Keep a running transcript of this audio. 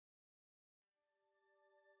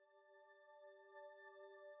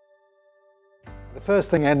The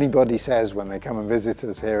first thing anybody says when they come and visit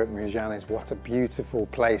us here at Mougins is what a beautiful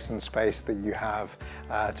place and space that you have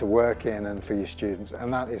to work in and for your students,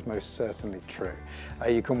 and that is most certainly true.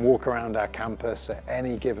 You can walk around our campus at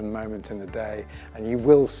any given moment in the day and you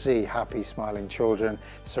will see happy smiling children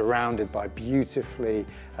surrounded by beautifully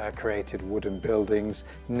created wooden buildings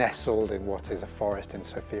nestled in what is a forest in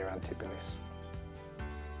Sophia Antipolis.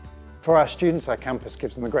 For our students, our campus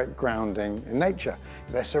gives them a great grounding in nature.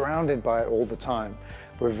 They're surrounded by it all the time.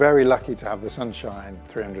 We're very lucky to have the sunshine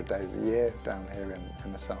 300 days a year down here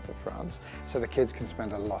in the south of France, so the kids can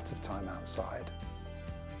spend a lot of time outside.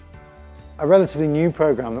 A relatively new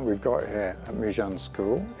program that we've got here at Mougins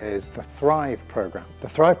School is the Thrive program. The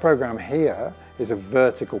Thrive program here is a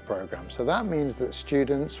vertical program, so that means that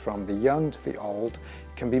students from the young to the old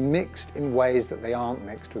can be mixed in ways that they aren't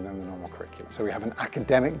mixed within the normal curriculum. So we have an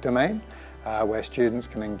academic domain where students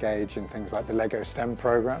can engage in things like the Lego STEM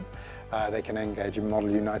program. They can engage in Model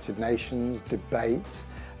United Nations, debate,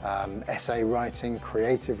 essay writing,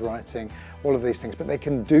 creative writing, all of these things, but they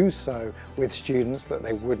can do so with students that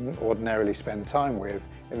they wouldn't ordinarily spend time with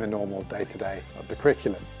in the normal day-to-day of the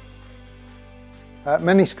curriculum.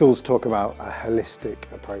 Many schools talk about a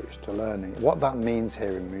holistic approach to learning. What that means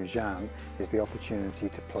here in Mougins is the opportunity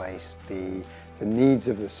to place the needs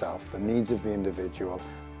of the self, the needs of the individual,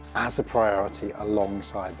 as a priority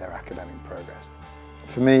alongside their academic progress.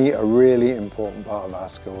 For me, a really important part of our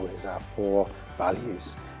school is our 4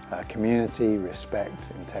 values: community,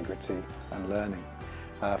 respect, integrity and learning.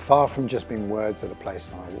 Far from just being words that are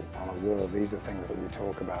placed on a wall, these are things that we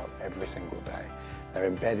talk about every single day. They're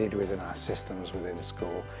embedded within our systems within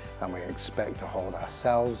school, and we expect to hold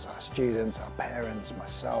ourselves, our students, our parents,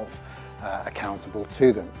 myself, accountable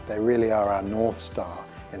to them. They really are our North Star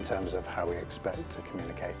in terms of how we expect to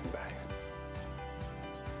communicate and behave.